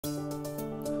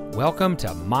Welcome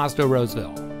to Mazda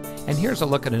Roseville, and here's a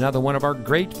look at another one of our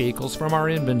great vehicles from our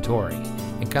inventory.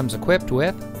 It comes equipped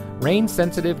with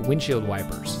rain-sensitive windshield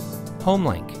wipers,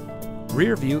 HomeLink,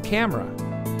 rear view camera,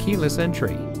 keyless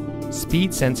entry,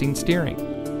 speed sensing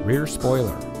steering, rear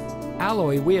spoiler,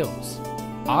 alloy wheels,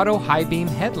 auto high beam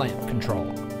headlamp control,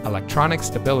 electronic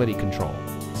stability control,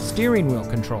 steering wheel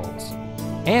controls,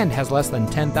 and has less than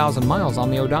 10,000 miles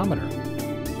on the odometer.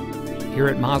 Here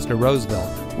at Mazda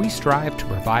Roseville, we strive to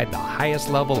provide the highest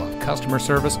level of customer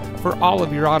service for all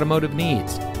of your automotive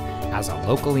needs. As a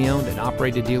locally owned and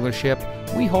operated dealership,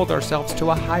 we hold ourselves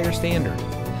to a higher standard.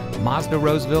 Mazda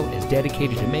Roseville is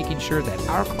dedicated to making sure that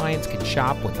our clients can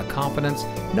shop with the confidence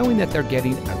knowing that they're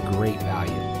getting a great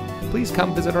value. Please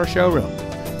come visit our showroom.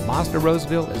 Mazda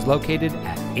Roseville is located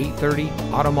at 830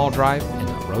 Automall Drive in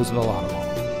the Roseville Automall.